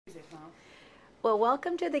Well,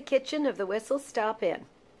 welcome to the kitchen of the Whistle Stop Inn.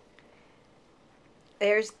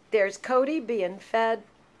 There's Cody being fed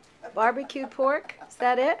barbecue pork. Is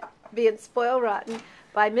that it? Being spoiled rotten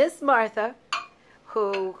by Miss Martha,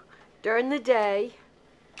 who during the day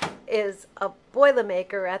is a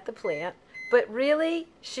Boilermaker at the plant, but really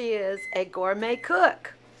she is a gourmet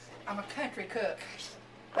cook. I'm a country cook.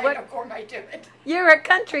 What? Ain't no gourmet to it. You're a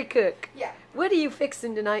country cook. Yeah. What are you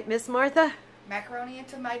fixing tonight, Miss Martha? Macaroni and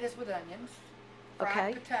tomatoes with onions. Fried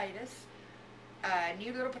Okay. potatoes.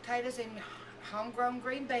 New little potatoes and homegrown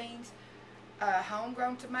green beans.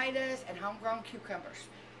 Homegrown tomatoes and homegrown cucumbers.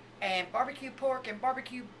 And barbecue pork and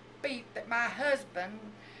barbecue beef that my husband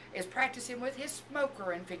is practicing with his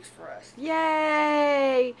smoker and fixed for us.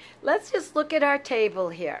 Yay! Let's just look at our table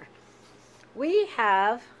here. We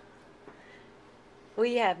have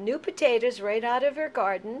new potatoes right out of her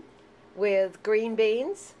garden with green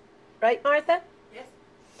beans. Right, Martha? Yes.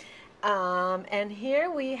 And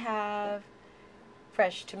here we have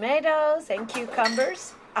fresh tomatoes and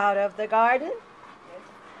cucumbers out of the garden.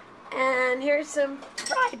 And here's some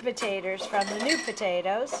fried potatoes from the new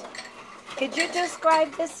potatoes. Could you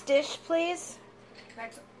describe this dish, please?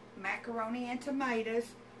 That's macaroni and tomatoes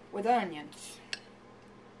with onions.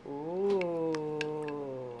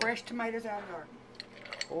 Ooh. Fresh tomatoes out of the garden.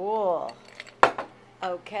 Cool.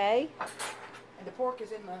 Okay. And the pork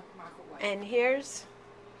is in the microwave. And here's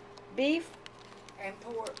beef, And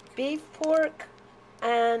pork,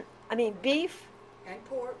 and beef and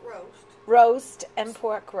pork roast and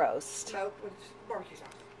pork roast. smoked with barbecue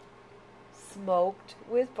sauce. Smoked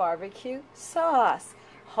with barbecue sauce.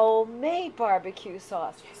 Homemade barbecue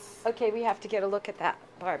sauce. Yes. Okay, we have to get a look at that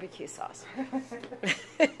barbecue sauce.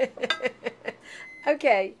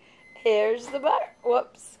 Okay, here's the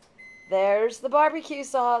whoops. There's the barbecue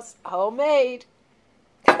sauce, homemade.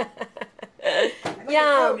 Look at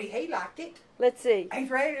Yum. Cody, he liked it. Let's see. He's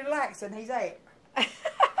ready to relax and he's ate.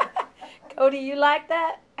 Cody, you like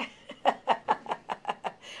that?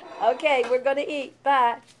 Okay, we're going to eat.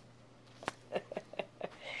 Bye.